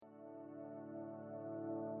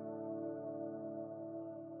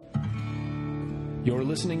You're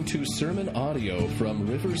listening to sermon audio from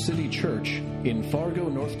River City Church in Fargo,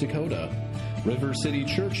 North Dakota. River City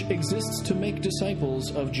Church exists to make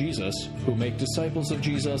disciples of Jesus, who make disciples of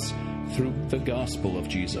Jesus through the gospel of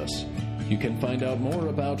Jesus. You can find out more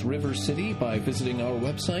about River City by visiting our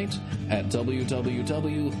website at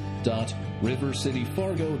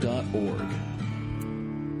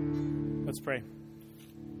www.rivercityfargo.org. Let's pray.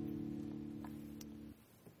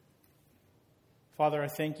 Father, I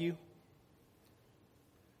thank you.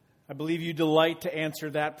 I believe you delight to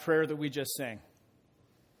answer that prayer that we just sang.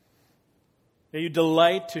 That you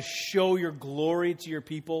delight to show your glory to your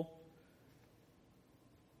people.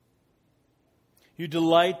 You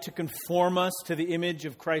delight to conform us to the image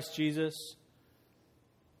of Christ Jesus.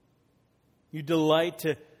 You delight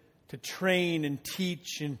to train and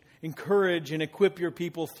teach and encourage and equip your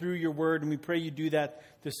people through your word. And we pray you do that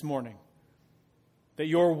this morning. That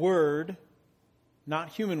your word, not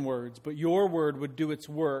human words, but your word would do its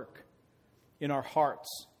work in our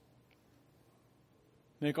hearts.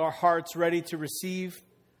 Make our hearts ready to receive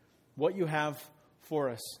what you have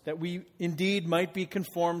for us. That we indeed might be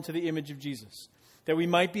conformed to the image of Jesus. That we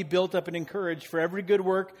might be built up and encouraged for every good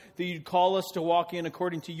work that you'd call us to walk in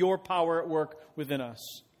according to your power at work within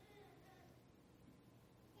us.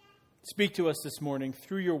 Speak to us this morning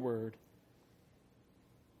through your word.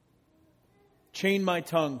 Chain my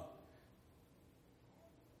tongue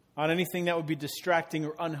on anything that would be distracting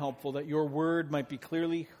or unhelpful, that your word might be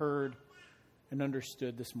clearly heard and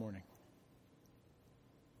understood this morning.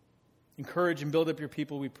 Encourage and build up your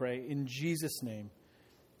people, we pray. In Jesus' name,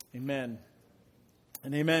 amen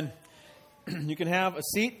and amen. You can have a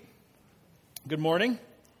seat. Good morning.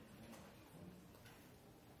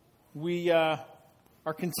 We are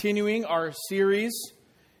continuing our series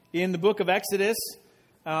in the book of Exodus.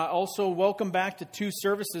 Also, welcome back to 2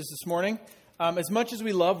 services this morning. As much as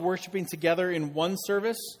we love worshiping together in one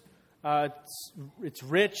service, it's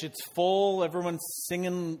rich, it's full, everyone's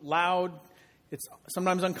singing loud. It's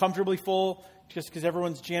sometimes uncomfortably full just because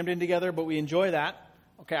everyone's jammed in together, but we enjoy that.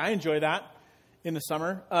 Okay, I enjoy that in the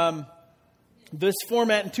summer. This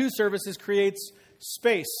format in 2 services creates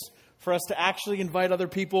space for us to actually invite other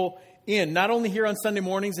people in, not only here on Sunday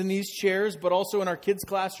mornings in these chairs, but also in our kids'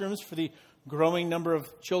 classrooms for the growing number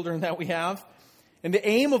of children that we have. And the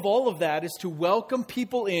aim of all of that is to welcome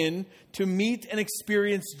people in to meet and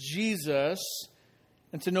experience Jesus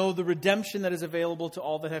and to know the redemption that is available to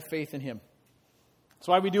all that have faith in him. That's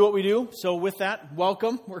why we do what we do. So with that,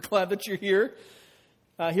 welcome. We're glad that you're here.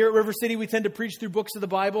 Here at River City, we tend to preach through books of the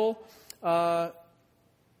Bible a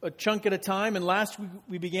chunk at a time. And last week,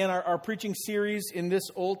 we began our preaching series in this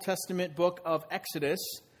Old Testament book of Exodus.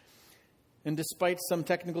 And despite some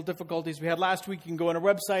technical difficulties we had last week, you can go on our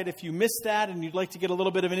website if you missed that and you'd like to get a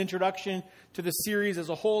little bit of an introduction to the series as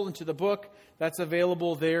a whole and to the book. That's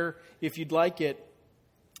available there if you'd like it.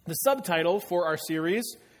 The subtitle for our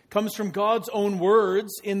series comes from God's own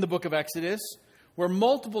words in the book of Exodus, where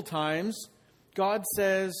multiple times God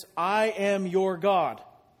says, "I am your God."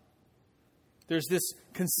 There's this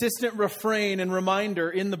consistent refrain and reminder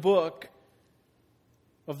in the book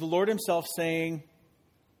of the Lord himself saying,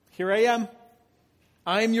 "Here I am.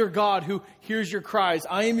 I am your God who hears your cries.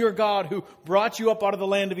 I am your God who brought you up out of the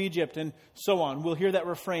land of Egypt," and so on. We'll hear that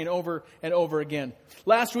refrain over and over again.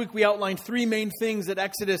 Last week we outlined 3 main things that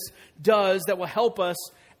Exodus does that will help us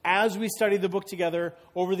as we study the book together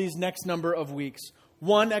over these next number of weeks.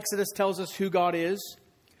 1, Exodus tells us who God is.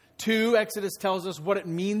 2, Exodus tells us what it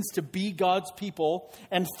means to be God's people.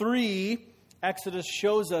 And 3, Exodus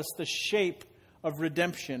shows us the shape of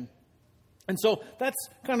redemption. And so that's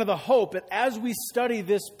kind of the hope that as we study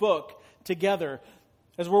this book together,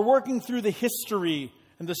 as we're working through the history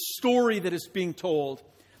and the story that is being told,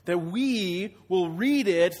 that we will read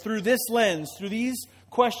it through this lens, through these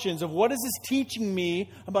questions of what is this teaching me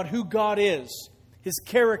about who God is, his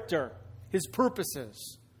character, his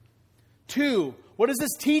purposes. 2, what is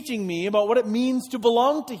this teaching me about what it means to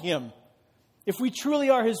belong to him? If we truly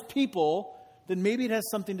are his people, then maybe it has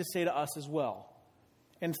something to say to us as well.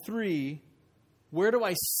 And 3, where do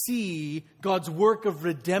I see God's work of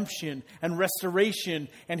redemption and restoration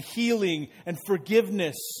and healing and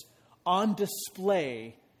forgiveness on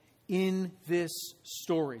display in this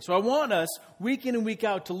story? So I want us, week in and week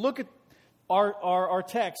out, to look at our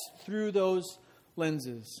text through those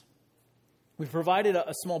lenses. We've provided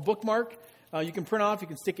a small bookmark. You can print off, you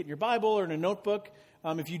can stick it in your Bible or in a notebook.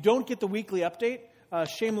 If you don't get the weekly update,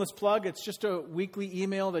 shameless plug, it's just a weekly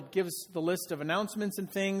email that gives the list of announcements and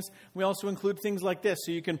things. We also include things like this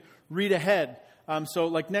so you can read ahead. So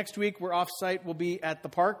like next week, we're off-site. We'll be at the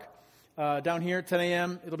park down here at 10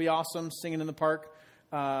 a.m. It'll be awesome, singing in the park.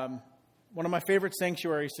 One of my favorite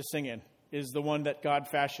sanctuaries to sing in is the one that God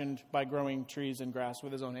fashioned by growing trees and grass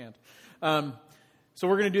with his own hand. So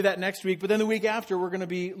we're going to do that next week. But then the week after, we're going to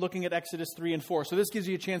be looking at Exodus 3 and 4. So this gives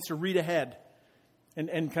you a chance to read ahead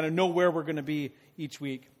and kind of know where we're going to be each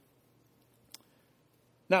week.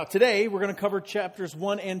 Now, today, we're going to cover chapters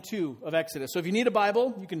 1 and 2 of Exodus. So if you need a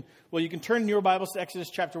Bible, you can turn your Bibles to Exodus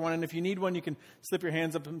chapter 1. And if you need one, you can slip your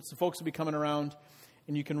hands up, and some folks will be coming around,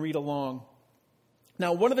 and you can read along.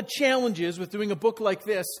 Now, one of the challenges with doing a book like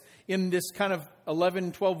this in this kind of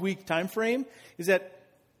 11, 12-week time frame is that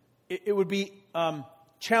it would be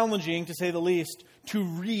challenging, to say the least, to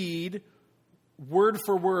read word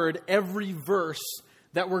for word every verse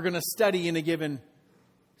that we're going to study in a given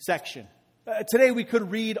section. Today we could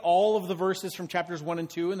read all of the verses from chapters 1 and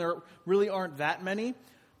 2, and there really aren't that many.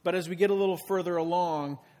 But as we get a little further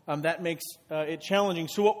along, that makes it challenging.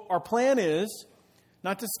 So what our plan is,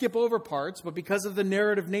 not to skip over parts, but because of the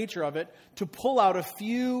narrative nature of it, to pull out a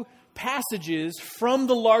few passages from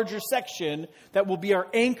the larger section that will be our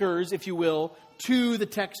anchors, if you will, to the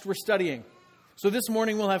text we're studying. So this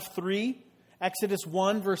morning we'll have 3. Exodus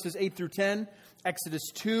 1, verses 8 through 10. Exodus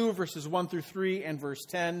 2, verses 1 through 3 and verse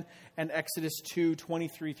 10, and Exodus 2,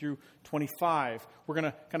 23 through 25. We're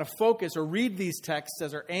going to kind of focus or read these texts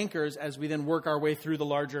as our anchors as we then work our way through the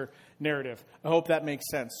larger narrative. I hope that makes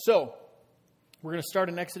sense. So, we're going to start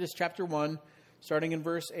in Exodus chapter 1, starting in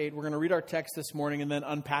verse 8. We're going to read our text this morning and then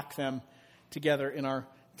unpack them together in our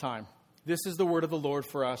time. This is the word of the Lord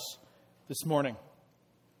for us this morning.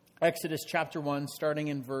 Exodus chapter 1, starting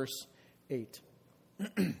in verse 8.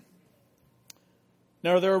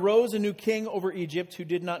 Now there arose a new king over Egypt who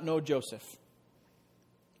did not know Joseph.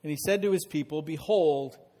 And he said to his people,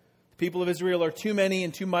 "Behold, the people of Israel are too many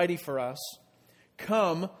and too mighty for us.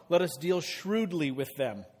 Come, let us deal shrewdly with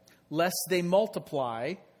them, lest they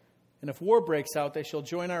multiply. And if war breaks out, they shall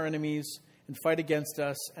join our enemies and fight against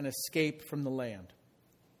us and escape from the land."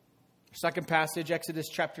 Second passage, Exodus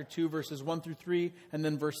chapter 2, verses 1 through 3, and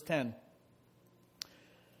then verse 10.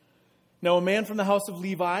 Now a man from the house of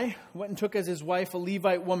Levi went and took as his wife a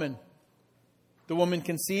Levite woman. The woman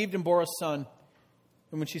conceived and bore a son.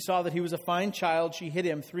 And when she saw that he was a fine child, she hid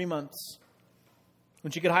him 3 months.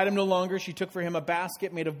 When she could hide him no longer, she took for him a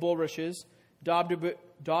basket made of bulrushes, daubed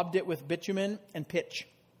it with bitumen and pitch,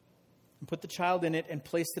 and put the child in it and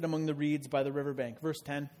placed it among the reeds by the riverbank. Verse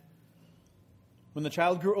 10. When the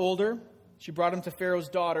child grew older, she brought him to Pharaoh's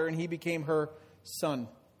daughter, and he became her son.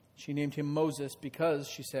 She named him Moses because,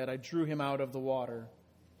 she said, I drew him out of the water.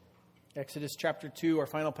 Exodus chapter 2, our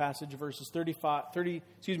final passage, verses 23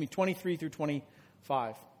 through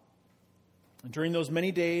 25. And during those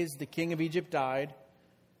many days, the king of Egypt died,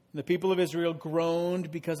 and the people of Israel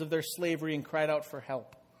groaned because of their slavery and cried out for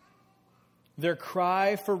help. Their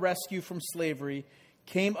cry for rescue from slavery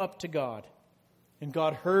came up to God, and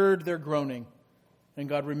God heard their groaning, and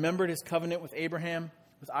God remembered his covenant with Abraham,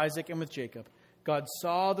 with Isaac, and with Jacob. God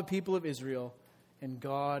saw the people of Israel, and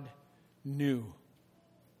God knew.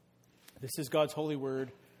 This is God's holy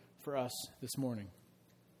word for us this morning.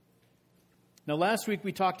 Now, last week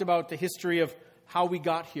we talked about the history of how we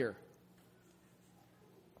got here.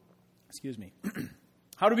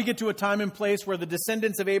 How do we get to a time and place where the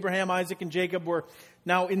descendants of Abraham, Isaac, and Jacob were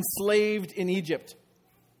now enslaved in Egypt?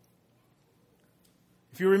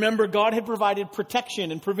 If you remember, God had provided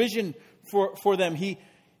protection and provision for them. He,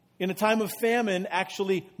 in a time of famine,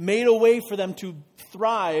 actually made a way for them to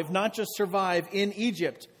thrive, not just survive, in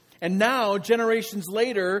Egypt. And now, generations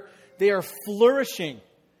later, they are flourishing.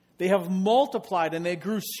 They have multiplied and they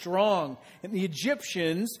grew strong. And the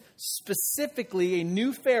Egyptians, specifically a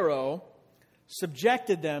new Pharaoh,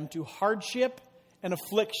 subjected them to hardship and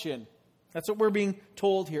affliction. That's what we're being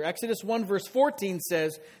told here. Exodus 1 verse 14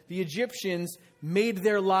 says, the Egyptians made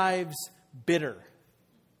their lives bitter.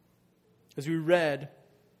 As we read,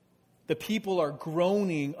 the people are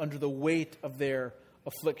groaning under the weight of their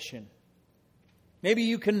affliction. Maybe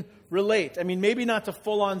you can relate. I mean, maybe not to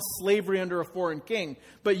full-on slavery under a foreign king,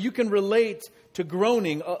 but you can relate to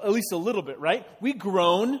groaning at least a little bit, right? We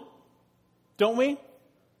groan, don't we?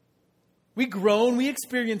 We groan. We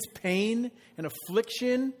experience pain and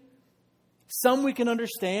affliction. Some we can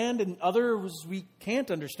understand and others we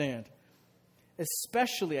can't understand.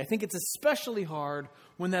 I think it's especially hard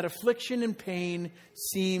when that affliction and pain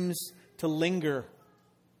seems to linger,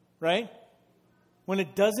 right? When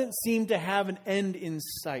it doesn't seem to have an end in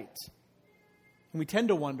sight. And we tend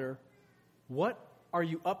to wonder, what are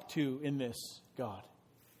you up to in this, God?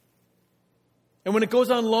 And when it goes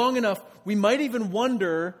on long enough, we might even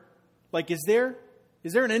wonder, like, is there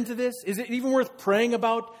Is there an end to this? Is it even worth praying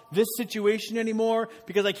about this situation anymore?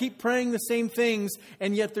 Because I keep praying the same things,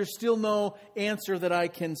 and yet there's still no answer that I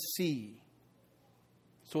can see.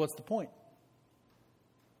 So what's the point?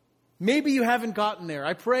 Maybe you haven't gotten there.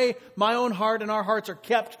 I pray my own heart and our hearts are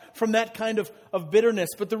kept from that kind of bitterness.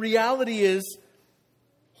 But the reality is,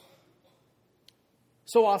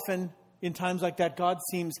 so often in times like that, God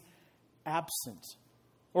seems absent.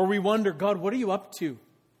 Or we wonder, God, what are you up to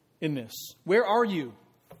in this? Where are you?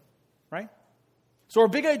 Right? So our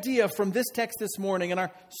big idea from this text this morning and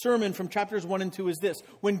our sermon from chapters 1 and 2 is this.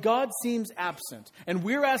 When God seems absent, and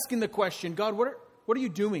we're asking the question, God, what are you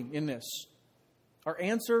doing in this? Our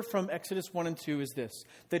answer from Exodus 1 and 2 is this,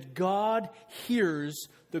 that God hears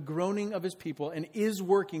the groaning of his people and is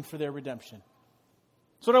working for their redemption.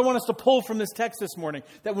 So what I want us to pull from this text this morning,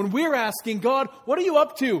 that when we're asking, God, what are you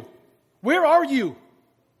up to? Where are you?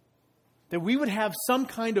 That we would have some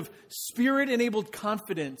kind of Spirit-enabled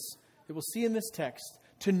confidence that we'll see in this text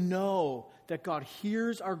to know that God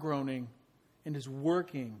hears our groaning and is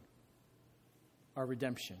working our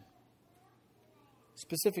redemption.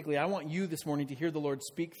 Specifically, I want you this morning to hear the Lord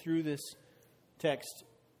speak through this text.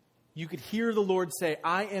 You could hear the Lord say,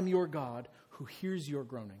 I am your God who hears your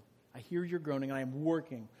groaning. I hear your groaning and I am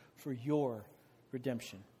working for your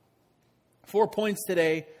redemption. 4 points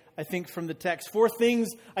today, I think, from the text. 4 things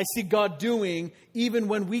I see God doing even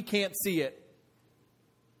when we can't see it.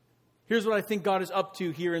 Here's what I think God is up to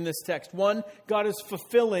here in this text. 1, God is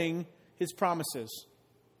fulfilling his promises.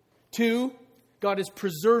 2, God is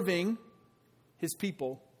preserving his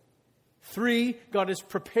people. 3, God is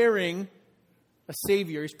preparing a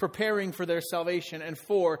Savior. He's preparing for their salvation. And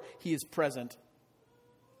 4, he is present.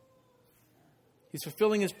 He's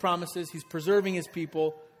fulfilling his promises. He's preserving his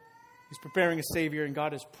people. He's preparing a Savior. And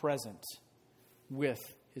God is present with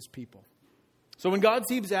his people. So when God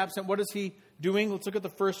seems absent, what is he doing? Let's look at the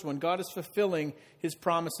first one. God is fulfilling his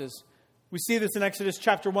promises. We see this in Exodus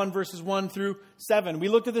chapter 1, verses 1 through 7. We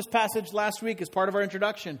looked at this passage last week as part of our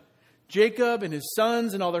introduction. Jacob and his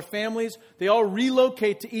sons and all their families, they all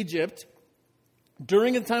relocate to Egypt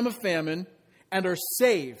during a time of famine and are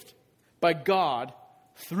saved by God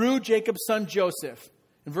through Jacob's son Joseph.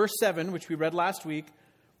 In verse 7, which we read last week,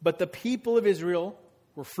 but the people of Israel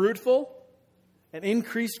were fruitful and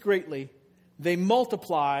increased greatly. They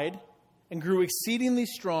multiplied and grew exceedingly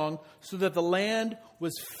strong so that the land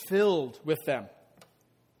was filled with them.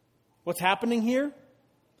 What's happening here?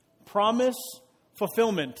 Promise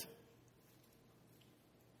fulfillment.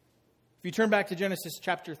 If you turn back to Genesis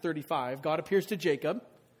chapter 35, God appears to Jacob.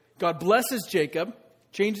 God blesses Jacob,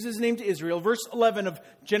 changes his name to Israel. Verse 11 of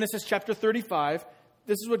Genesis chapter 35,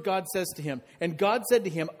 this is what God says to him. And God said to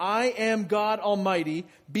him, I am God Almighty,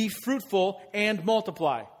 be fruitful and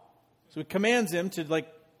multiply. So he commands him to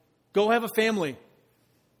go have a family.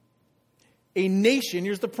 A nation,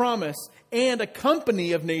 here's the promise, and a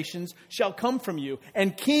company of nations shall come from you,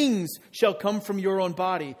 and kings shall come from your own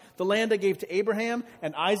body. The land I gave to Abraham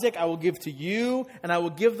and Isaac I will give to you, and I will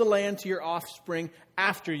give the land to your offspring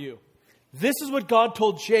after you. This is what God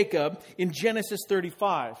told Jacob in Genesis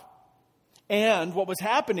 35. And what was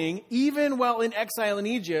happening, even while in exile in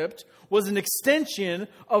Egypt, was an extension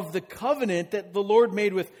of the covenant that the Lord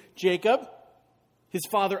made with Jacob, his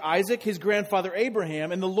father Isaac, his grandfather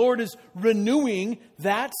Abraham, and the Lord is renewing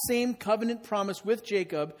that same covenant promise with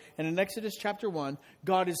Jacob. And in Exodus chapter 1,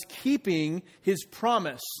 God is keeping his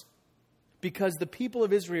promise because the people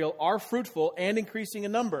of Israel are fruitful and increasing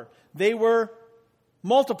in number. They were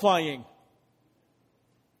multiplying.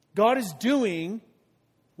 God is doing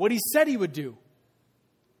what he said he would do.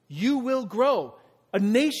 You will grow. A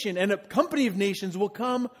nation and a company of nations will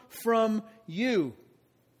come from you.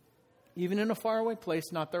 Even in a faraway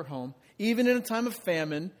place, not their home, even in a time of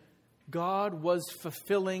famine, God was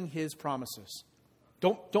fulfilling his promises.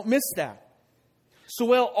 Don't miss that. So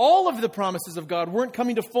while all of the promises of God weren't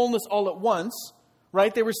coming to fullness all at once,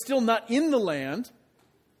 right? They were still not in the land.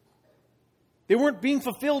 They weren't being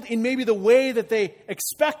fulfilled in maybe the way that they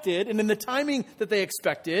expected and in the timing that they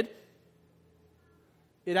expected.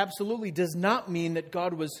 It absolutely does not mean that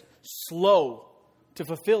God was slow to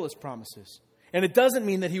fulfill his promises. And it doesn't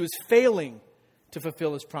mean that he was failing to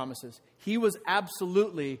fulfill his promises. He was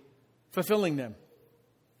absolutely fulfilling them.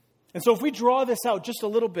 And so if we draw this out just a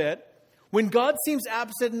little bit, when God seems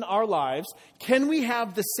absent in our lives, can we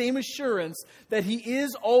have the same assurance that he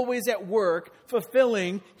is always at work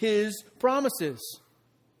fulfilling his promises?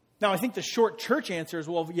 Now, I think the short church answer is,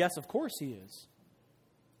 well, yes, of course he is.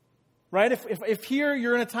 Right? If here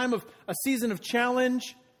you're in a time of a season of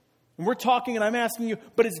challenge, and we're talking and I'm asking you,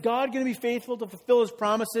 but is God going to be faithful to fulfill his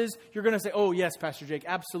promises? You're going to say, oh, yes, Pastor Jake,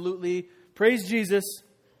 absolutely. praise Jesus,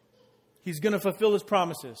 He's going to fulfill His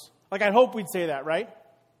promises. Like, I hope we'd say that, right?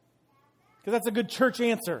 Because that's a good church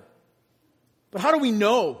answer. But how do we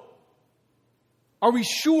know? Are we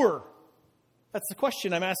sure? That's the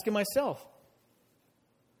question I'm asking myself.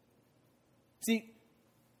 See,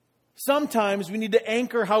 sometimes we need to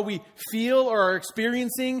anchor how we feel or are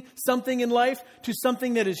experiencing something in life to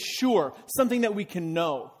something that is sure, something that we can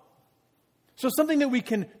know. So something that we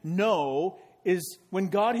can know is when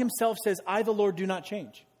God Himself says, I, the Lord, do not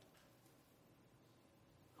change.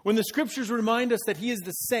 When the Scriptures remind us that He is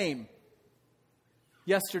the same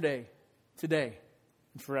yesterday, today,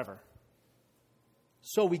 and forever.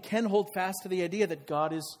 So we can hold fast to the idea that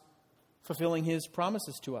God is fulfilling His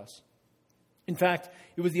promises to us. In fact,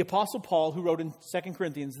 it was the Apostle Paul who wrote in 2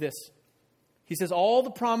 Corinthians this. He says, all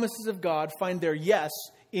the promises of God find their yes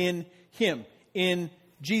in Him, in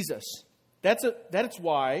Jesus. That's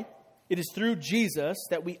why it is through Jesus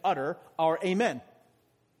that we utter our amen.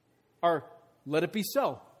 Our let it be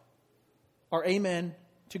so. Our amen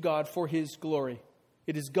to God for His glory.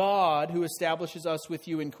 It is God who establishes us with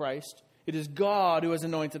you in Christ. It is God who has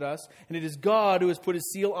anointed us. And it is God who has put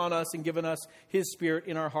His seal on us and given us His Spirit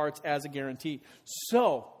in our hearts as a guarantee.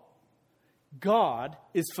 So, God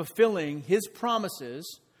is fulfilling His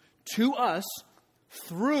promises to us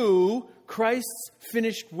through Christ's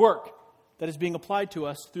finished work that is being applied to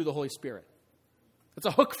us through the Holy Spirit. That's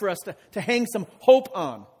a hook for us to hang some hope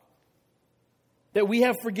on. That we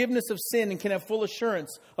have forgiveness of sin and can have full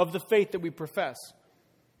assurance of the faith that we profess.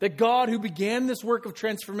 That God who began this work of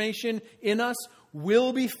transformation in us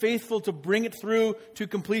will be faithful to bring it through to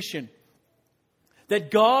completion. That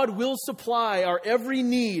God will supply our every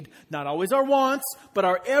need, not always our wants, but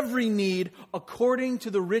our every need according to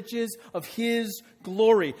the riches of His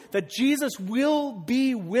glory. That Jesus will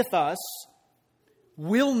be with us,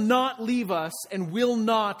 will not leave us, and will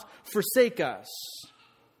not forsake us.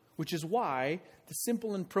 Which is why the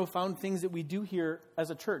simple and profound things that we do here as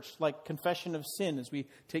a church, like confession of sin as we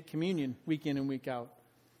take communion week in and week out,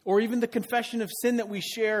 or even the confession of sin that we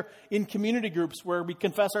share in community groups where we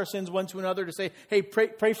confess our sins one to another to say, hey,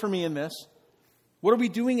 pray for me in this. What are we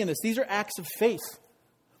doing in this? These are acts of faith,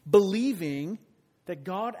 believing that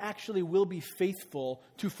God actually will be faithful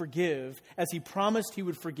to forgive as He promised He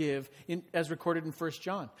would forgive as recorded in 1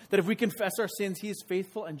 John. That if we confess our sins, He is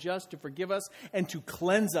faithful and just to forgive us and to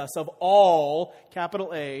cleanse us of all,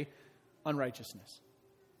 capital A, unrighteousness.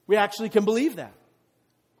 We actually can believe that.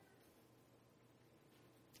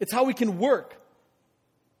 It's how we can work.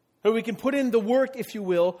 How we can put in the work, if you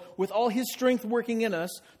will, with all His strength working in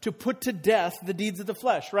us to put to death the deeds of the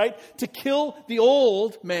flesh, right? To kill the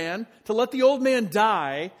old man, to let the old man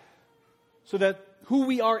die, so that who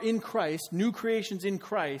we are in Christ, new creations in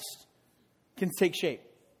Christ, can take shape.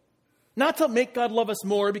 Not to make God love us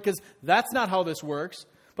more, because that's not how this works,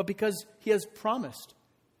 but because He has promised.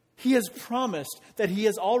 He has promised that He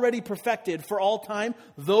has already perfected for all time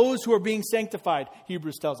those who are being sanctified,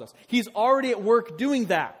 Hebrews tells us. He's already at work doing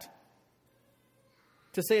that.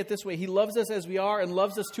 To say it this way, He loves us as we are and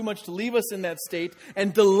loves us too much to leave us in that state and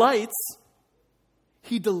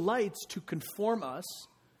He delights to conform us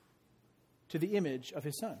to the image of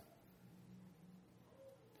His Son.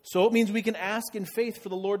 So it means we can ask in faith for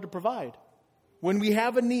the Lord to provide. When we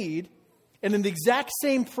have a need, and in the exact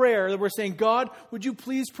same prayer that we're saying, God, would you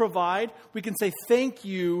please provide? We can say, thank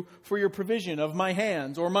you for your provision of my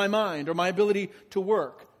hands or my mind or my ability to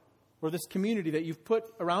work or this community that you've put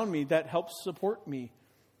around me that helps support me.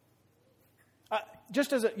 You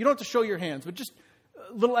don't have to show your hands, but just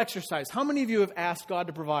a little exercise. How many of you have asked God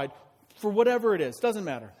to provide for whatever it is? Doesn't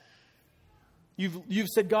matter. You've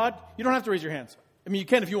said, God, you don't have to raise your hands. I mean, you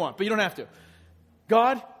can if you want, but you don't have to.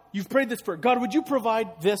 God, you've prayed this prayer. God, would you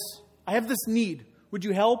provide this? I have this need. Would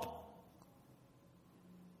you help?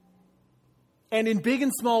 And in big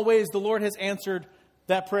and small ways, the Lord has answered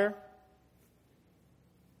that prayer.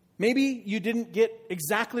 Maybe you didn't get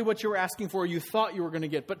exactly what you were asking for, you thought you were going to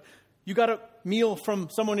get, but you got a meal from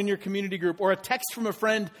someone in your community group or a text from a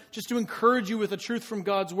friend just to encourage you with the truth from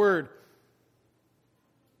God's Word.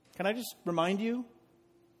 Can I just remind you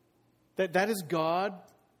that that is God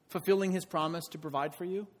fulfilling His promise to provide for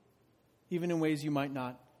you, even in ways you might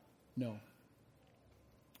not know.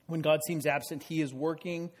 When God seems absent, He is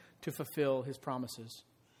working to fulfill His promises.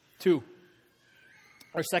 2,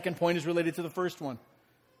 our second point is related to the first one.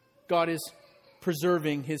 God is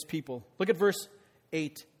preserving His people. Look at verse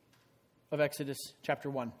 8 of Exodus chapter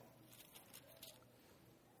 1.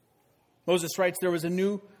 Moses writes, there was a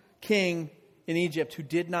new king in Egypt who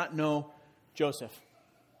did not know Joseph.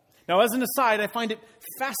 Now, as an aside, I find it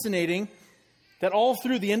fascinating that all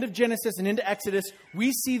through the end of Genesis and into Exodus,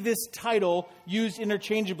 we see this title used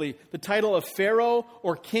interchangeably. The title of Pharaoh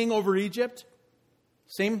or king over Egypt,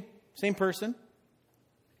 same person.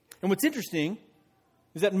 And what's interesting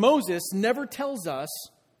is that Moses never tells us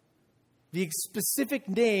the specific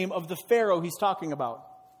name of the Pharaoh he's talking about.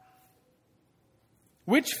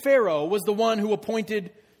 Which Pharaoh was the one who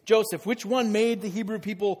appointed Joseph? Which one made the Hebrew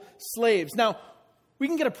people slaves? Now, we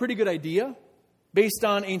can get a pretty good idea based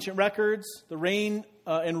on ancient records, the reign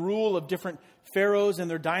and rule of different pharaohs and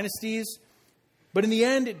their dynasties. But in the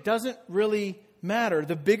end, it doesn't really matter.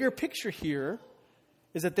 The bigger picture here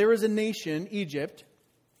is that there is a nation, Egypt,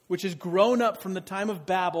 which has grown up from the time of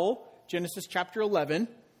Babel, Genesis chapter 11,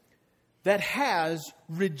 that has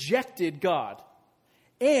rejected God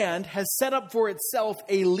and has set up for itself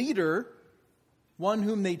a leader, one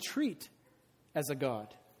whom they treat as a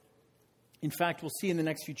god. In fact, we'll see in the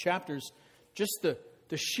next few chapters just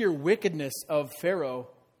the sheer wickedness of Pharaoh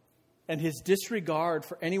and his disregard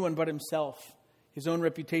for anyone but himself, his own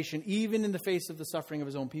reputation, even in the face of the suffering of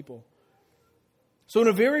his own people. So in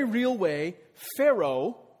a very real way,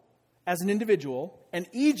 Pharaoh as an individual and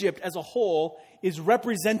Egypt as a whole is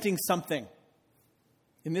representing something.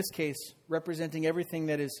 In this case, representing everything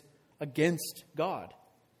that is against God.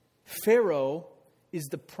 Pharaoh is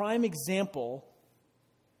the prime example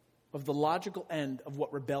of the logical end of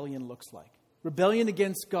what rebellion looks like. Rebellion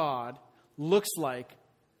against God looks like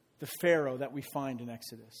the Pharaoh that we find in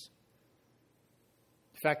Exodus.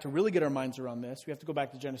 In fact, to really get our minds around this, we have to go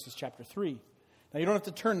back to Genesis chapter 3. Now, you don't have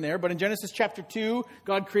to turn there, but in Genesis chapter 2,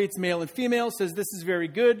 God creates male and female, says this is very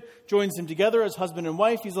good, joins them together as husband and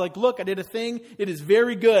wife. He's like, look, I did a thing. It is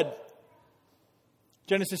very good.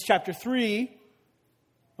 Genesis chapter 3,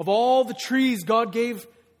 of all the trees God gave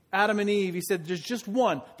Adam and Eve, he said, there's just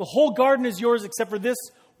one. The whole garden is yours except for this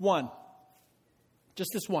one.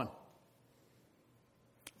 Just this one.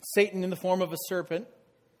 Satan, in the form of a serpent,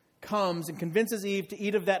 comes and convinces Eve to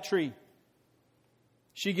eat of that tree.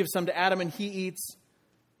 She gives some to Adam and he eats,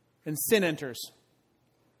 and sin enters.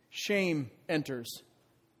 Shame enters.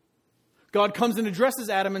 God comes and addresses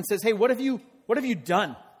Adam and says, hey, what have you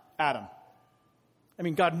done, Adam? I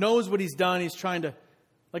mean, God knows what he's done. He's trying to,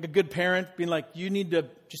 like a good parent, being like, you need to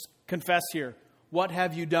just confess here. What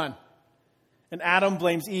have you done? And Adam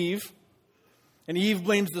blames Eve, and Eve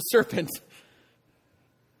blames the serpent.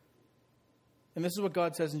 And this is what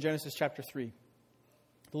God says in Genesis chapter 3.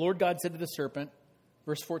 The Lord God said to the serpent,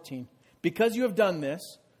 verse 14, because you have done this,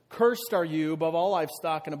 cursed are you above all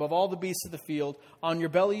livestock and above all the beasts of the field. On your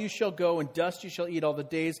belly you shall go, and dust you shall eat all the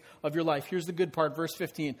days of your life. Here's the good part, verse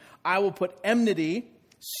 15. I will put enmity,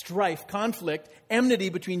 strife, conflict, enmity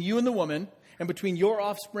between you and the woman, and between your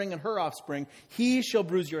offspring and her offspring. He shall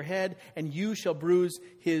bruise your head, and you shall bruise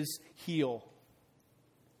his heel.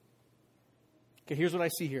 Okay, here's what I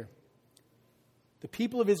see here. The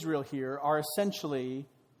people of Israel here are essentially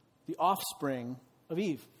the offspring of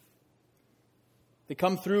Eve. They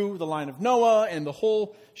come through the line of Noah and the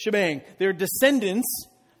whole shebang. They're descendants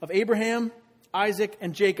of Abraham, Isaac,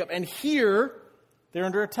 and Jacob. And here, they're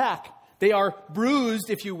under attack. They are bruised,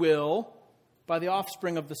 if you will, by the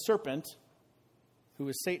offspring of the serpent, who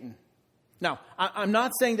is Satan. Now, I'm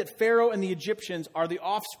not saying that Pharaoh and the Egyptians are the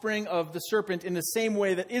offspring of the serpent in the same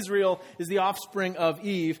way that Israel is the offspring of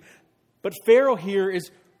Eve. But Pharaoh here is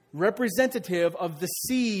representative of the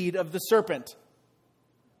seed of the serpent.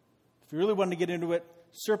 If you really wanted to get into it,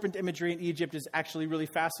 serpent imagery in Egypt is actually really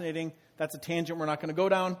fascinating. That's a tangent we're not going to go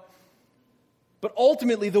down. But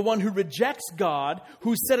ultimately, the one who rejects God,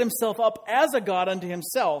 who set himself up as a god unto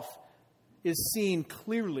himself, is seen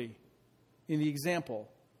clearly in the example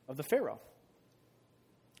of the Pharaoh.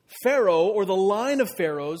 Pharaoh, or the line of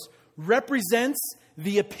pharaohs, represents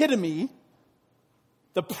the epitome,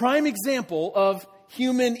 the prime example of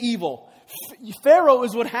human evil. Pharaoh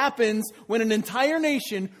is what happens when an entire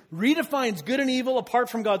nation redefines good and evil apart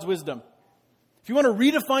from God's wisdom. If you want to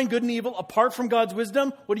redefine good and evil apart from God's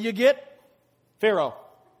wisdom, what do you get? Pharaoh.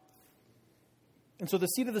 And so the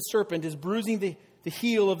seed of the serpent is bruising the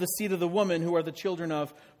heel of the seed of the woman, who are the children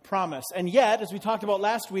of promise. And yet, as we talked about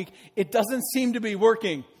last week, it doesn't seem to be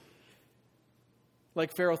working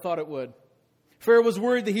like Pharaoh thought it would. Pharaoh was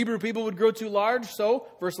worried the Hebrew people would grow too large, so,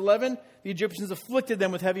 verse 11, the Egyptians afflicted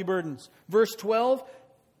them with heavy burdens. Verse 12,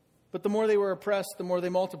 but the more they were oppressed, the more they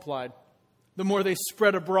multiplied, the more they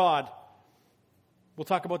spread abroad. We'll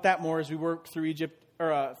talk about that more as we work through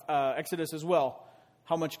Exodus as well,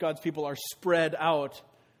 how much God's people are spread out,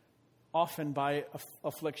 often by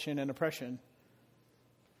affliction and oppression.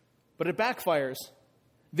 But it backfires.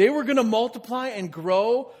 They were going to multiply and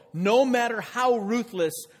grow no matter how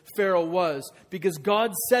ruthless Pharaoh was, because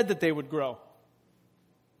God said that they would grow.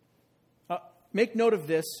 make note of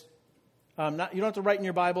this. You don't have to write in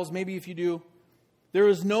your Bibles. Maybe if you do. There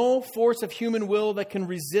is no force of human will that can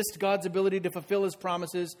resist God's ability to fulfill his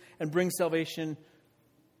promises and bring salvation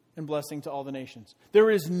and blessing to all the nations. There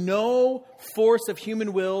is no force of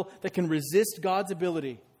human will that can resist God's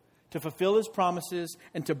ability to fulfill his promises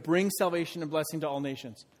and to bring salvation and blessing to all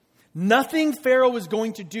nations. Nothing Pharaoh is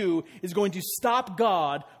going to do is going to stop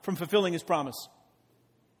God from fulfilling his promise.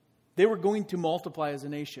 They were going to multiply as a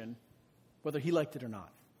nation, whether he liked it or not.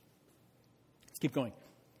 Let's keep going.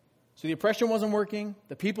 So the oppression wasn't working.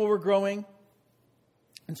 The people were growing.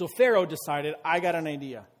 And so Pharaoh decided, I got an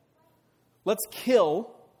idea. Let's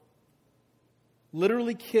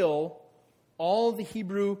literally kill all the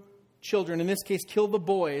Hebrew children. In this case, kill the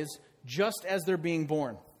boys just as they're being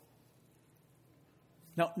born.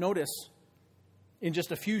 Now, notice in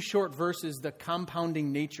just a few short verses the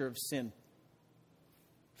compounding nature of sin.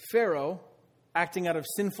 Pharaoh, acting out of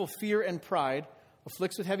sinful fear and pride,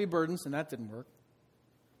 afflicts with heavy burdens, and that didn't work.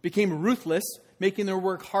 Became ruthless, making their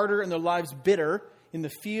work harder and their lives bitter in the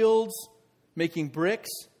fields, making bricks,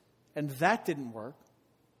 and that didn't work.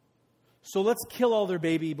 So let's kill all their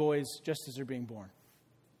baby boys just as they're being born.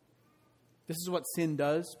 This is what sin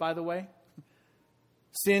does, by the way.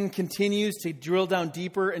 Sin continues to drill down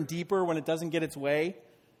deeper and deeper when it doesn't get its way.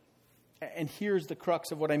 And here's the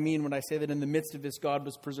crux of what I mean when I say that in the midst of this, God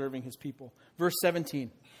was preserving his people. Verse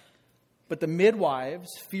 17. But the midwives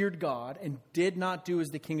feared God and did not do as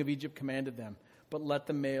the king of Egypt commanded them, but let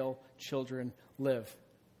the male children live.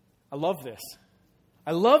 I love this.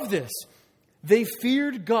 I love this. They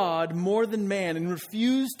feared God more than man and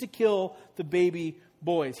refused to kill the baby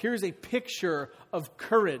boys. Here's a picture of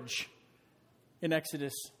courage in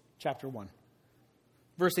Exodus chapter 1.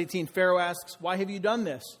 Verse 18, Pharaoh asks, why have you done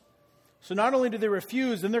this? So not only do they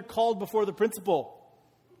refuse, then they're called before the principal.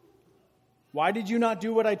 Why did you not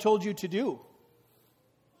do what I told you to do?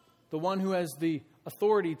 The one who has the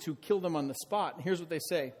authority to kill them on the spot. And here's what they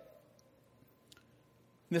say.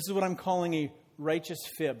 This is what I'm calling a righteous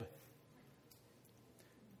fib.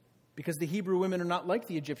 Because the Hebrew women are not like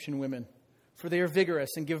the Egyptian women, for they are vigorous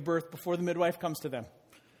and give birth before the midwife comes to them.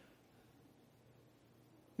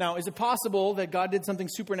 Now, is it possible that God did something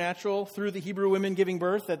supernatural through the Hebrew women giving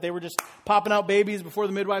birth, that they were just popping out babies before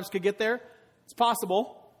the midwives could get there? It's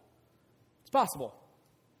possible. It's possible.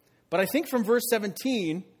 But I think from verse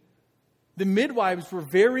 17, the midwives were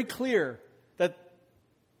very clear that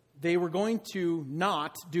they were going to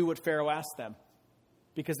not do what Pharaoh asked them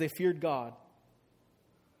because they feared God.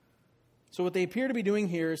 So what they appear to be doing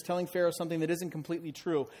here is telling Pharaoh something that isn't completely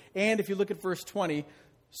true. And if you look at verse 20,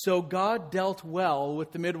 so God dealt well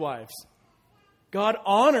with the midwives. God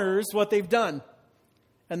honors what they've done.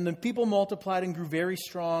 And the people multiplied and grew very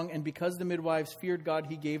strong, and because the midwives feared God,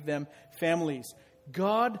 he gave them families.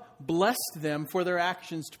 God blessed them for their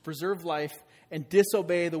actions to preserve life and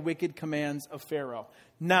disobey the wicked commands of Pharaoh.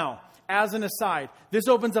 Now, as an aside, this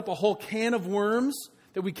opens up a whole can of worms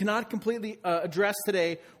that we cannot completely address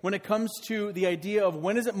today when it comes to the idea of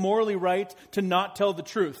when is it morally right to not tell the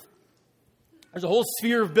truth. There's a whole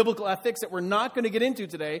sphere of biblical ethics that we're not going to get into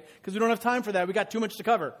today because we don't have time for that. We got too much to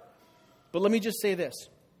cover. But let me just say this.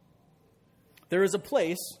 There is a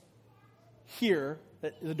place here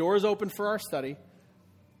that the door is open for our study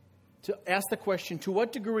to ask the question, to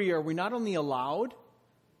what degree are we not only allowed,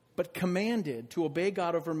 but commanded to obey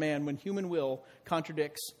God over man when human will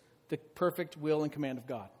contradicts the perfect will and command of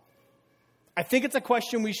God? I think it's a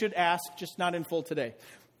question we should ask, just not in full today.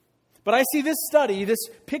 But I see this study, this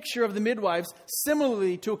picture of the midwives,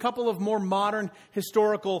 similarly to a couple of more modern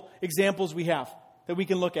historical examples we have that we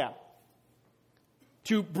can look at.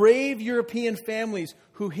 To brave European families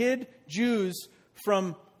who hid Jews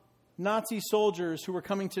from Nazi soldiers who were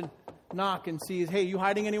coming to knock and see, hey, you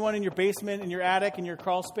hiding anyone in your basement, in your attic, in your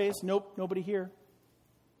crawl space? Nope, nobody here.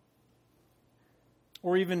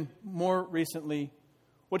 Or even more recently,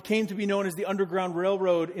 what came to be known as the Underground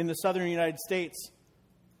Railroad in the southern United States,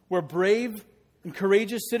 where brave and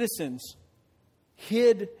courageous citizens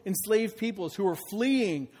hid enslaved peoples who were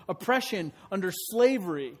fleeing oppression under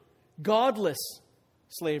slavery, godless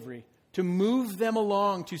slavery, to move them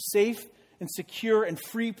along to safe and secure and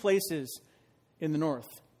free places in the north.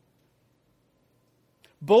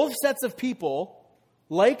 Both sets of people,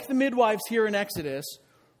 like the midwives here in Exodus,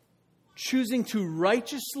 choosing to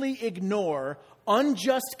righteously ignore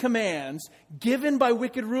unjust commands given by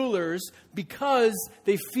wicked rulers because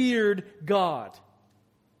they feared God.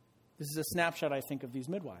 This is a snapshot, I think, of these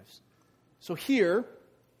midwives. So here,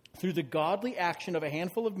 through the godly action of a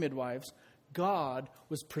handful of midwives, God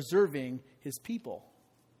was preserving his people.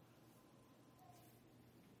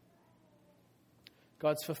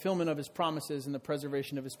 God's fulfillment of his promises and the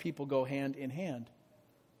preservation of his people go hand in hand.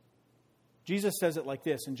 Jesus says it like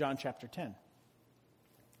this in John chapter 10.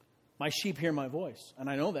 My sheep hear my voice, and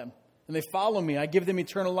I know them, and they follow me. I give them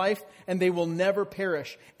eternal life, and they will never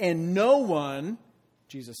perish. And no one,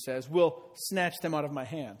 Jesus says, will snatch them out of my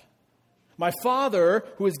hand. My Father,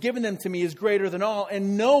 who has given them to me, is greater than all,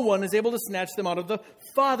 and no one is able to snatch them out of the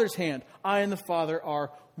Father's hand. I and the Father are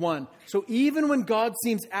one. So even when God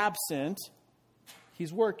seems absent,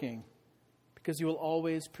 he's working, because he will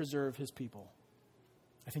always preserve his people.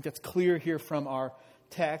 I think that's clear here from our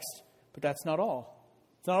text, but that's not all.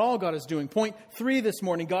 It's not all God is doing. Point 3 this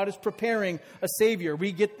morning, God is preparing a Savior.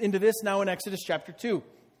 We get into this now in Exodus chapter 2.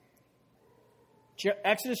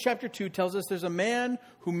 Exodus chapter 2 tells us there's a man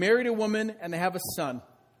who married a woman and they have a son.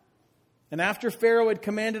 And after Pharaoh had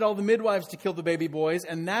commanded all the midwives to kill the baby boys,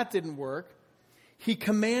 and that didn't work, he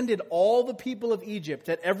commanded all the people of Egypt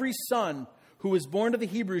that every son who was born to the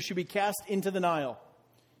Hebrews should be cast into the Nile.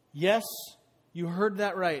 Yes, you heard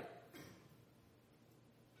that right.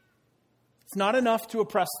 It's not enough to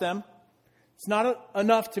oppress them. It's not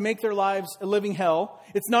enough to make their lives a living hell.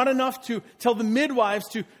 It's not enough to tell the midwives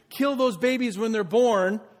to kill those babies when they're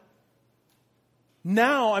born.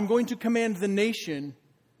 Now I'm going to command the nation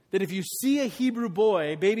that if you see a Hebrew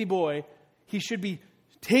boy, baby boy, he should be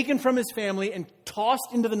taken from his family and tossed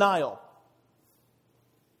into the Nile.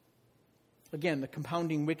 Again, the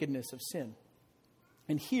compounding wickedness of sin.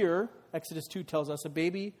 And here, Exodus 2 tells us a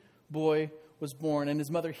baby boy was born, and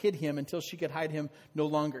his mother hid him until she could hide him no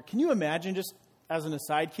longer. Can you imagine, just as an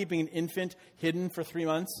aside, keeping an infant hidden for 3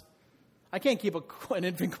 months? I can't keep an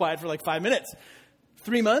infant quiet for like 5 minutes.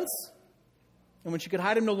 3 months? And when she could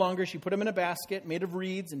hide him no longer, she put him in a basket made of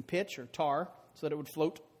reeds and pitch or tar so that it would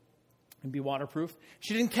float and be waterproof.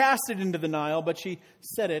 She didn't cast it into the Nile, but she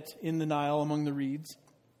set it in the Nile among the reeds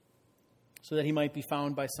so that he might be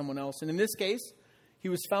found by someone else. And in this case, he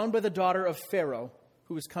was found by the daughter of Pharaoh,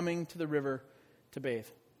 who was coming to the river to bathe.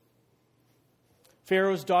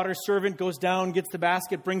 Pharaoh's daughter's servant goes down, gets the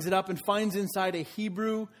basket, brings it up, and finds inside a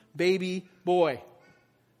Hebrew baby boy,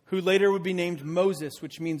 who later would be named Moses,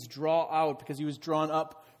 which means draw out, because he was drawn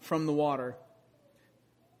up from the water.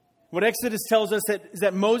 What Exodus tells us is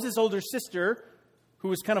that Moses' older sister, who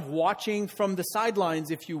was kind of watching from the sidelines,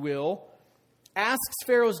 if you will, asks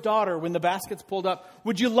Pharaoh's daughter when the basket's pulled up,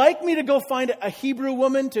 would you like me to go find a Hebrew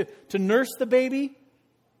woman to nurse the baby?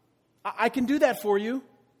 I can do that for you.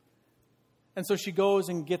 And so she goes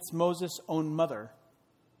and gets Moses' own mother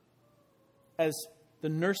as the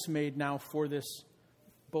nursemaid now for this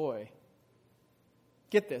boy.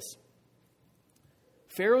 Get this.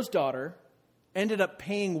 Pharaoh's daughter ended up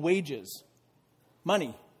paying wages,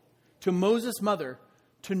 money, to Moses' mother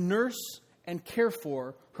to nurse and care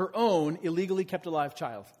for her own illegally kept alive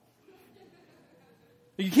child.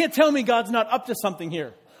 You can't tell me God's not up to something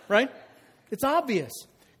here, right? It's obvious.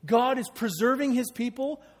 God is preserving his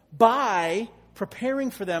people by preparing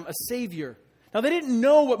for them a Savior. Now, they didn't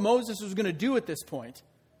know what Moses was going to do at this point,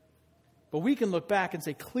 but we can look back and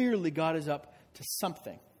say clearly God is up to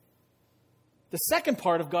something. The second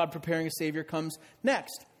part of God preparing a Savior comes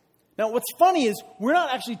next. Now, what's funny is we're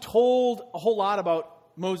not actually told a whole lot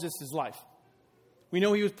about Moses' life. We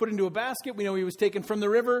know he was put into a basket. We know he was taken from the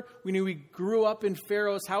river. We knew he grew up in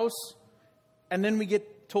Pharaoh's house. And then we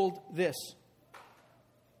get told this,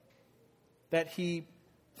 that he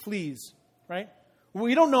flees, right?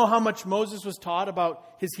 We don't know how much Moses was taught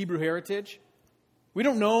about his Hebrew heritage. We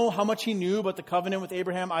don't know how much he knew about the covenant with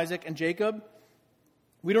Abraham, Isaac, and Jacob.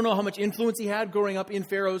 We don't know how much influence he had growing up in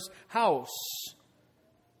Pharaoh's house.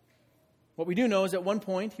 What we do know is at one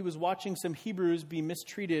point he was watching some Hebrews be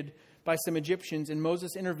mistreated by some Egyptians, and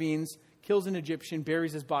Moses intervenes, kills an Egyptian,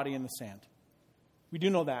 buries his body in the sand. We do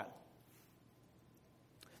know that.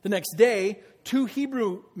 The next day, 2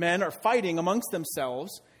 Hebrew men are fighting amongst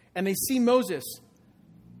themselves, and they see Moses,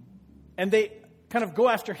 and they kind of go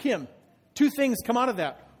after him. 2 things come out of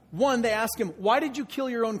that. One, they ask him, why did you kill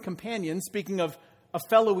your own companion? Speaking of a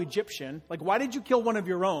fellow Egyptian, like, why did you kill one of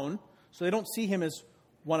your own? So they don't see him as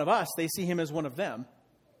one of us, they see him as one of them.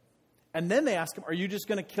 And then they ask him, are you just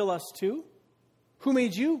going to kill us too? Who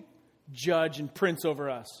made you judge and prince over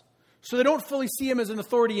us? So they don't fully see him as an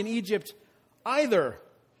authority in Egypt either.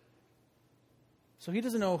 So he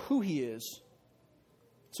doesn't know who he is.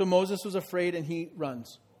 So Moses was afraid and he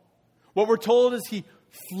runs. What we're told is he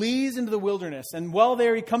flees into the wilderness. And while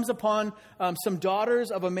there, he comes upon some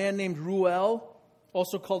daughters of a man named Reuel,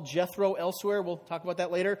 also called Jethro elsewhere. We'll talk about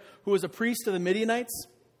that later, who was a priest of the Midianites.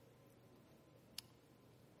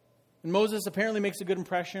 And Moses apparently makes a good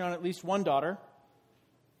impression on at least one daughter,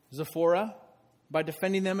 Zipporah, by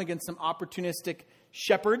defending them against some opportunistic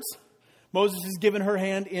shepherds. Moses is given her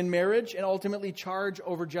hand in marriage and ultimately charge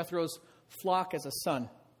over Jethro's flock as a son.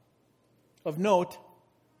 Of note,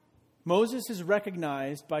 Moses is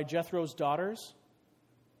recognized by Jethro's daughters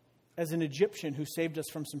as an Egyptian who saved us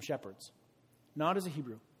from some shepherds, not as a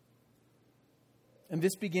Hebrew. And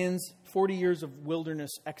this begins 40 years of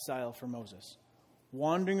wilderness exile for Moses,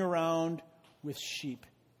 wandering around with sheep.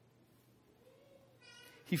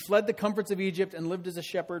 He fled the comforts of Egypt and lived as a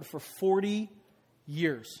shepherd for 40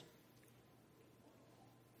 years.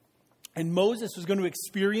 And Moses was going to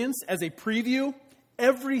experience, as a preview,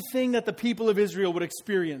 everything that the people of Israel would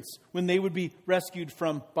experience when they would be rescued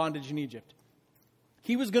from bondage in Egypt.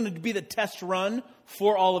 He was going to be the test run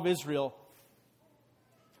for all of Israel.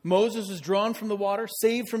 Moses was drawn from the water,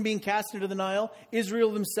 saved from being cast into the Nile.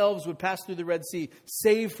 Israel themselves would pass through the Red Sea,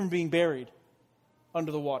 saved from being buried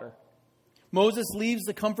under the water. Moses leaves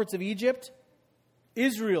the comforts of Egypt.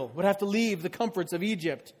 Israel would have to leave the comforts of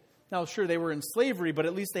Egypt. Now, sure, they were in slavery, but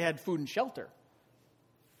at least they had food and shelter.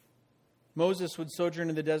 Moses would sojourn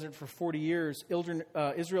in the desert for 40 years.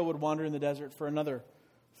 Israel would wander in the desert for another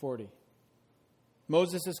 40.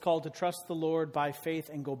 Moses is called to trust the Lord by faith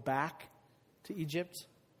and go back to Egypt.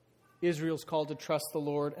 Israel's called to trust the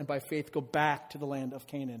Lord and by faith go back to the land of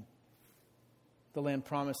Canaan, the land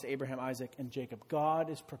promised to Abraham, Isaac, and Jacob. God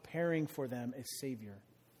is preparing for them a Savior.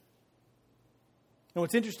 And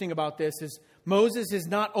what's interesting about this is Moses is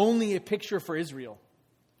not only a picture for Israel.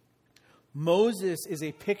 Moses is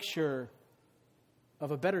a picture of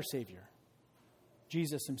a better Savior,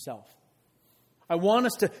 Jesus himself. I want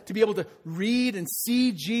us to be able to read and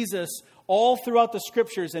see Jesus all throughout the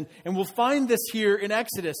Scriptures. And we'll find this here in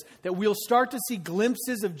Exodus, that we'll start to see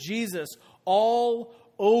glimpses of Jesus all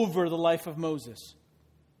over the life of Moses.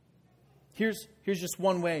 Here's just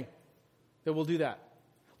one way that we'll do that.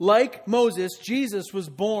 Like Moses, Jesus was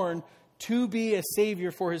born to be a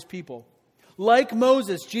Savior for his people. Like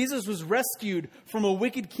Moses, Jesus was rescued from a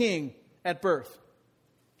wicked king at birth.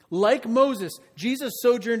 Like Moses, Jesus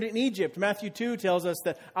sojourned in Egypt. Matthew 2 tells us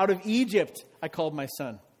that out of Egypt I called my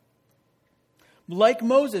son. Like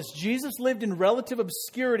Moses, Jesus lived in relative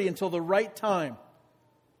obscurity until the right time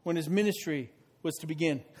when his ministry was to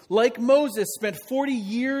begin. Like Moses, spent 40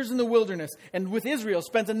 years in the wilderness, and with Israel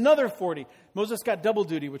spent another 40. Moses got double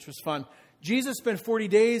duty, which was fun. Jesus spent 40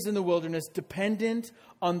 days in the wilderness, dependent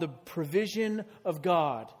on the provision of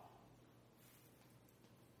God.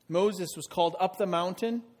 Moses was called up the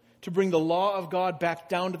mountain to bring the law of God back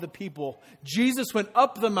down to the people. Jesus went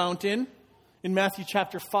up the mountain in Matthew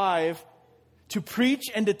chapter 5 to preach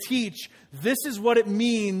and to teach. This is what it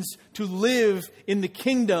means to live in the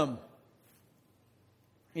kingdom,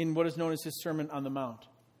 in what is known as his Sermon on the Mount.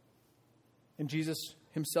 And Jesus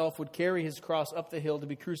himself would carry his cross up the hill to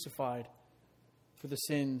be crucified for the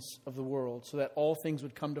sins of the world, so that all things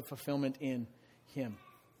would come to fulfillment in him.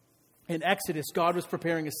 In Exodus, God was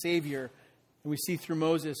preparing a Savior, and we see through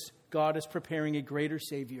Moses, God is preparing a greater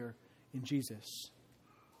Savior in Jesus.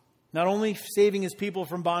 Not only saving his people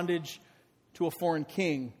from bondage to a foreign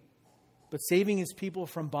king, but saving his people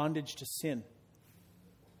from bondage to sin,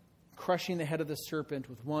 crushing the head of the serpent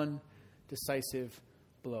with one decisive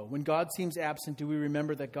blow. When God seems absent, do we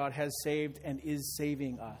remember that God has saved and is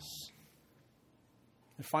saving us?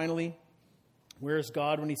 And finally, where is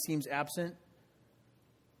God when he seems absent?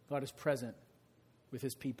 God is present with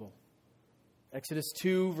his people. Exodus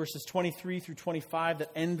 2, verses 23 through 25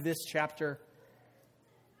 that end this chapter.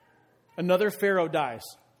 Another Pharaoh dies.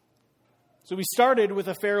 So we started with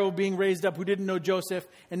a Pharaoh being raised up who didn't know Joseph,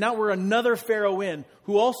 and now we're another Pharaoh in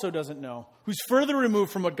who also doesn't know, who's further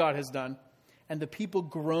removed from what God has done. And the people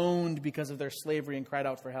groaned because of their slavery and cried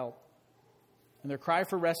out for help. And their cry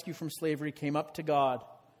for rescue from slavery came up to God.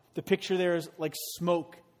 The picture there is like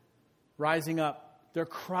smoke rising up. Their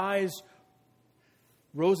cries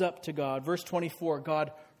rose up to God. Verse 24,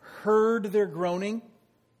 God heard their groaning.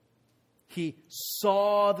 He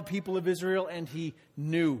saw the people of Israel and he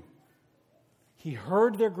knew. He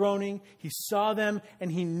heard their groaning, he saw them,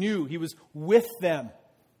 and he knew. He was with them.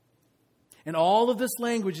 And all of this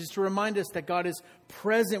language is to remind us that God is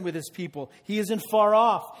present with his people. He isn't far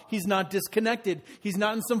off. He's not disconnected. He's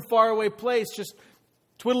not in some faraway place just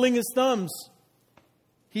twiddling his thumbs.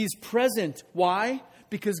 He's present. Why?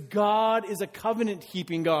 Because God is a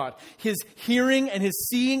covenant-keeping God. His hearing and his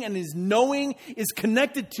seeing and his knowing is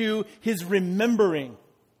connected to his remembering.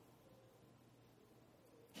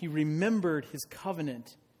 He remembered his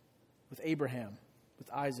covenant with Abraham,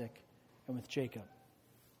 with Isaac, and with Jacob.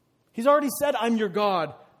 He's already said, I'm your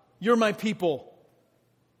God. You're my people.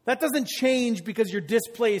 That doesn't change because you're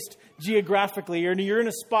displaced geographically or you're in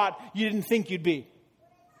a spot you didn't think you'd be.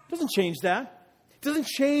 It doesn't change that. It doesn't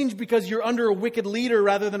change because you're under a wicked leader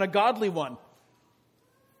rather than a godly one.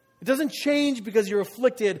 It doesn't change because you're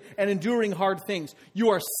afflicted and enduring hard things. You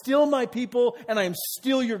are still my people, and I am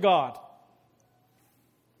still your God.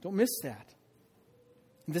 Don't miss that.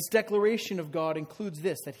 And this declaration of God includes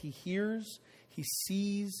this, that He hears, He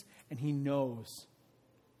sees, and He knows.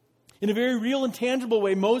 In a very real and tangible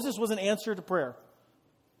way, Moses was an answer to prayer.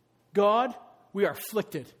 God, we are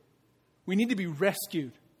afflicted. We need to be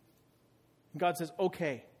rescued. And God says,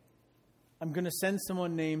 okay, I'm going to send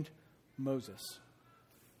someone named Moses.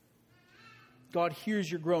 God hears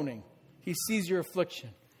your groaning. He sees your affliction.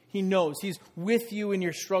 He knows. He's with you in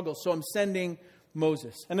your struggle. So I'm sending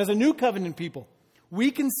Moses. And as a new covenant people, we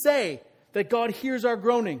can say that God hears our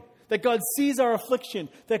groaning, that God sees our affliction,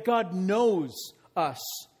 that God knows us,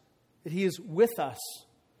 that He is with us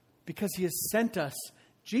because He has sent us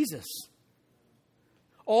Jesus.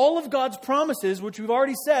 All of God's promises, which we've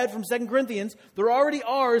already said from 2 Corinthians, they're already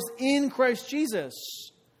ours in Christ Jesus.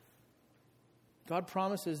 God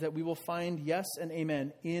promises that we will find yes and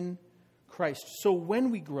amen in Christ. So when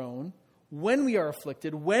we groan, when we are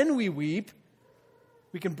afflicted, when we weep,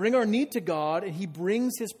 we can bring our need to God and He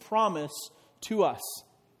brings His promise to us.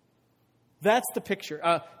 That's the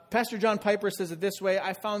picture. Pastor John Piper says it this way.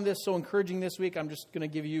 I found this so encouraging this week. I'm just going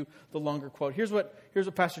to give you the longer quote. Here's what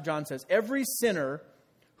Pastor John says. Every sinner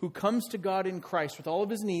who comes to God in Christ with all of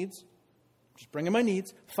his needs, just bring him my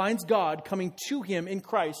needs, finds God coming to him in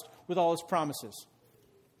Christ with all His promises.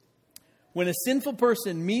 When a sinful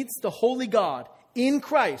person meets the holy God in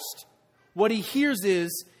Christ, what he hears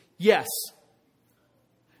is, yes.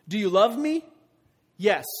 Do you love me?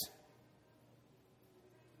 Yes.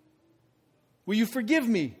 Will you forgive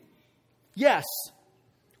me? Yes.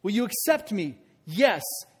 Will you accept me? Yes.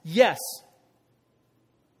 Yes.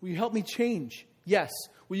 Will you help me change? Yes.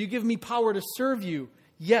 Will you give me power to serve you?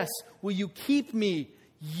 Yes. Will you keep me?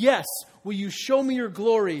 Yes. Will you show me your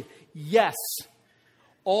glory? Yes.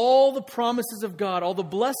 All the promises of God, all the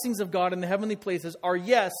blessings of God in the heavenly places are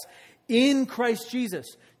yes in Christ Jesus.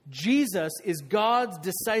 Jesus is God's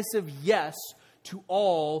decisive yes to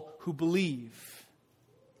all who believe.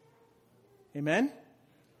 Amen?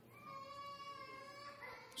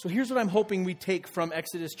 So here's what I'm hoping we take from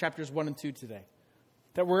Exodus chapters 1 and 2 today.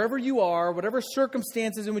 That wherever you are, whatever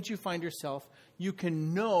circumstances in which you find yourself, you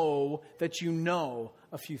can know that you know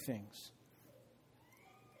a few things.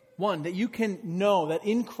 One, that you can know that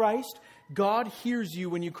in Christ, God hears you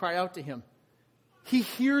when you cry out to Him. He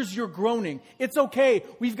hears your groaning. It's okay.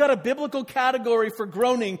 We've got a biblical category for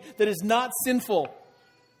groaning that is not sinful.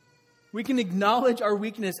 We can acknowledge our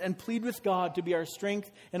weakness and plead with God to be our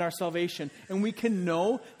strength and our salvation. And we can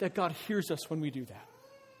know that God hears us when we do that.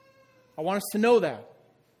 I want us to know that.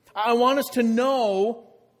 I want us to know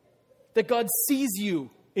that God sees you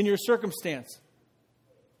in your circumstance.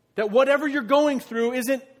 That whatever you're going through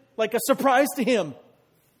isn't like a surprise to Him.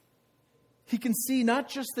 He can see not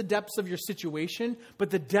just the depths of your situation, but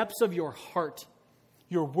the depths of your heart,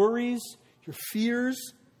 your worries, your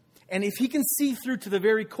fears. And if He can see through to the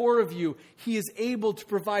very core of you, He is able to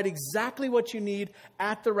provide exactly what you need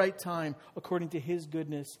at the right time according to His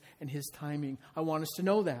goodness and His timing. I want us to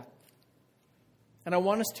know that. And I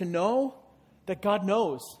want us to know that God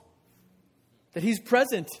knows, that He's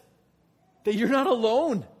present, that you're not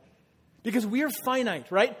alone. Because we are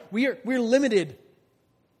finite, right? We're limited.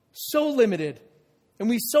 So limited. And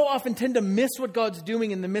we so often tend to miss what God's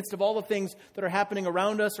doing in the midst of all the things that are happening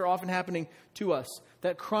around us or often happening to us.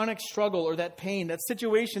 That chronic struggle or that pain, that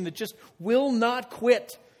situation that just will not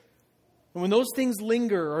quit. And when those things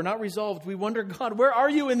linger or are not resolved, we wonder, God, where are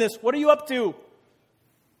you in this? What are you up to?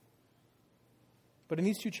 But in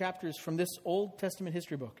these 2 chapters from this Old Testament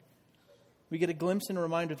history book, we get a glimpse and a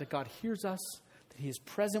reminder that God hears us, that He is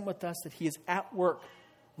present with us, that He is at work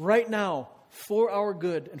right now for our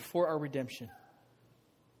good and for our redemption.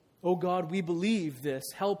 Oh God, we believe this.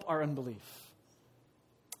 Help our unbelief.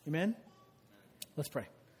 Amen? Let's pray.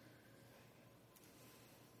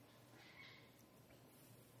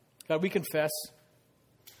 God, we confess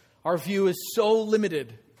our view is so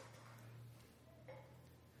limited.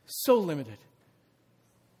 So limited.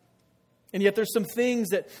 And yet there's some things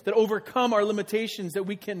that overcome our limitations that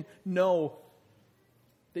we can know.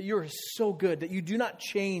 That you are so good, that you do not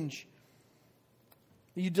change.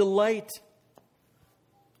 That you delight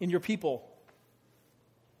in your people.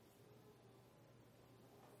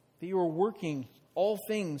 That you are working all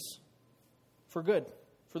things for good,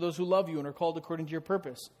 for those who love you and are called according to your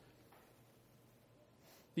purpose.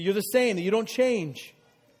 That you're the same, that you don't change.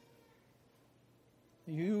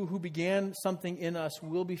 You who began something in us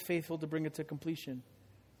will be faithful to bring it to completion.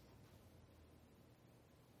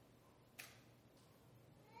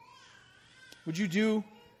 Would you do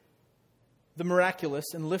the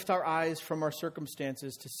miraculous and lift our eyes from our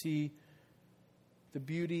circumstances to see the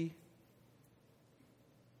beauty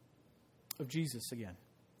of Jesus again?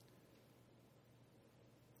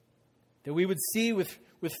 That we would see with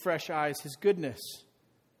fresh eyes His goodness,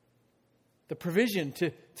 the provision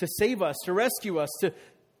to save us, to rescue us,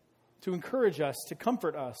 to encourage us, to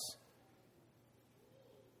comfort us.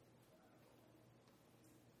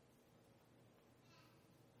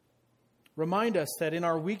 Remind us that in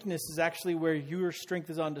our weakness is actually where your strength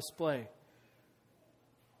is on display.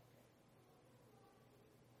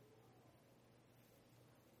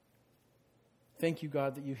 Thank you,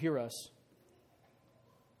 God, that you hear us,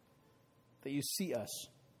 that you see us,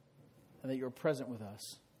 and that you're present with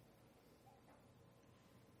us.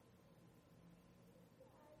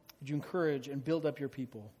 Would you encourage and build up your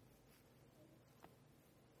people?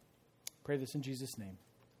 Pray this in Jesus' name.